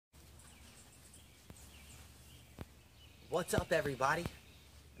What's up, everybody?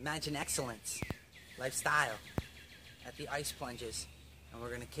 Imagine excellence, lifestyle at the ice plunges, and we're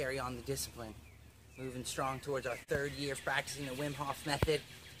going to carry on the discipline, moving strong towards our 3rd year of practicing the Wim Hof Method,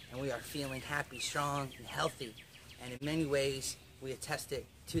 and we are feeling happy, strong, and healthy. And in many ways, we attest it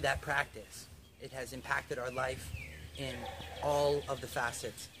to that practice. It has impacted our life in all of the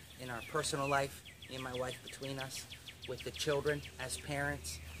facets, in our personal life, me and my wife between us, with the children as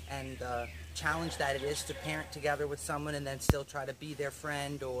parents, and the challenge that it is to parent together with someone and then still try to be their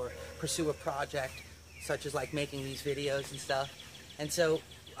friend or pursue a project such as like making these videos and stuff. And so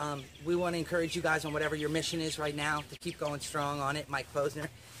we want to encourage you guys on whatever your mission is right now to keep going strong on it. Mike Posner,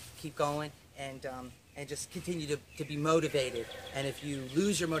 keep going and just continue to be motivated. And if you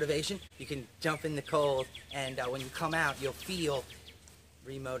lose your motivation, you can jump in the cold, and when you come out, you'll feel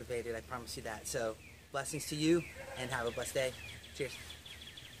re-motivated. I promise you that. So blessings to you, and have a blessed day. Cheers.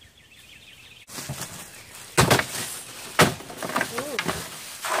 Ooh.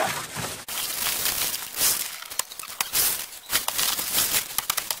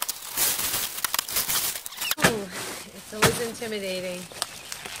 Ooh, it's always intimidating.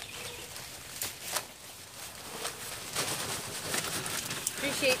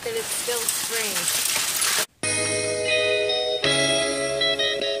 Appreciate that it's still spring.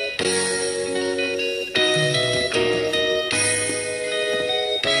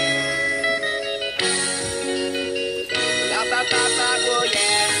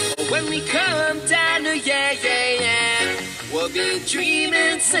 When we come down to we'll be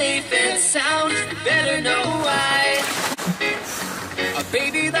dreaming safe and sound. You better know why.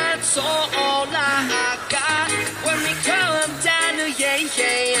 Baby, that's all I got. When we come down to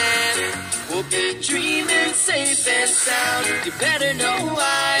we'll be dreaming safe and sound. You better know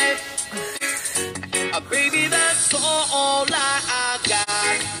why. Baby, that's all I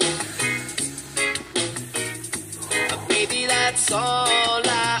got. Baby, that's all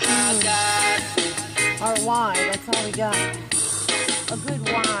I got. Our why, that's all we got. A good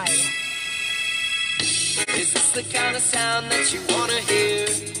why. Is this the kind of sound that you wanna hear?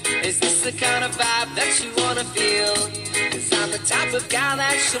 Is this the kind of vibe that you wanna feel? Cause I'm the type of guy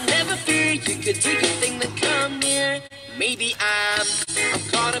that you'll never fear. You could do your thing, then come near. Maybe I'm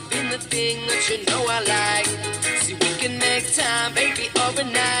caught up in the thing that you know I like. See, we can make time, baby,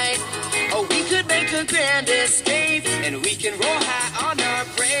 overnight. Or we could make a grand escape, and we can roll high on our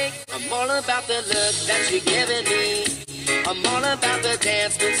break. I'm all about the look that you're giving me. I'm all about the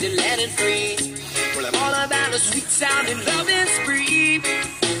dance moves you're letting free. Well, I'm all about a sweet sound and loving spree.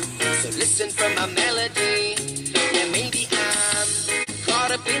 So listen for my melody. Yeah, maybe I'm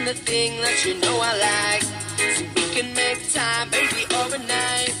caught up in the thing that you know I like. So we can make time, baby,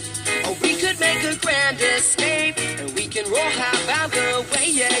 overnight. Or we could make a grand escape, and we can roll high by the way,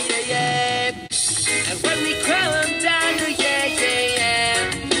 yeah. And when we come down to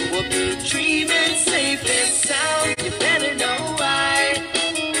we'll be dreaming safe and sound. You better know why.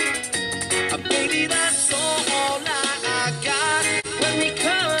 Baby, that's all I got. When we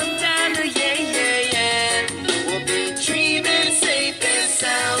come down to we'll be dreaming safe and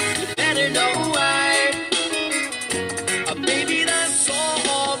sound. You better know why. Baby, that's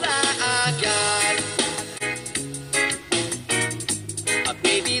all I got.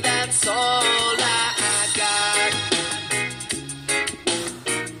 Baby, that's all I got.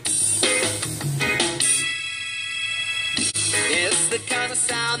 Yeah, this is the kind of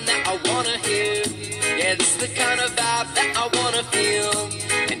sound that I wanna hear. Yeah, this is the kind of vibe that I wanna feel.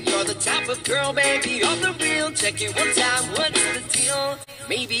 And you're the type of girl, baby, on the real. Check it one time, what's the deal?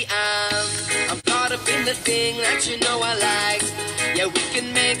 Maybe I'm caught up in the thing that you know I like. Yeah, we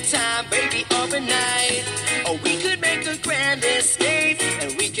can make time, baby, overnight. Or we could make a grand escape,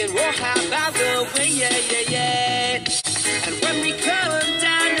 and we can roll high by the way, yeah. And when we come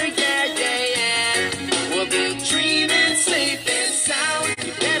down to we'll be dreaming safe and sound.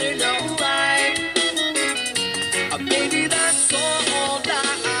 You better know why. Baby, that's all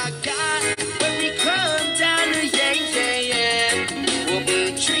I got. When we come down to we'll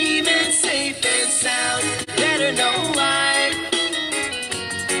be dreaming safe and sound. You better know why.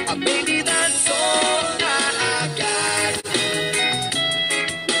 Baby, that's all I got.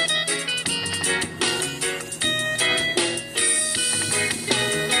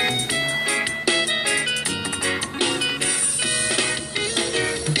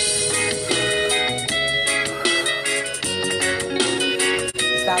 The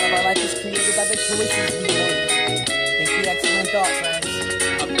style of our life is created by the choices we make. Think the excellent thought, friends.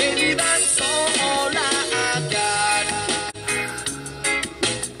 Baby, that's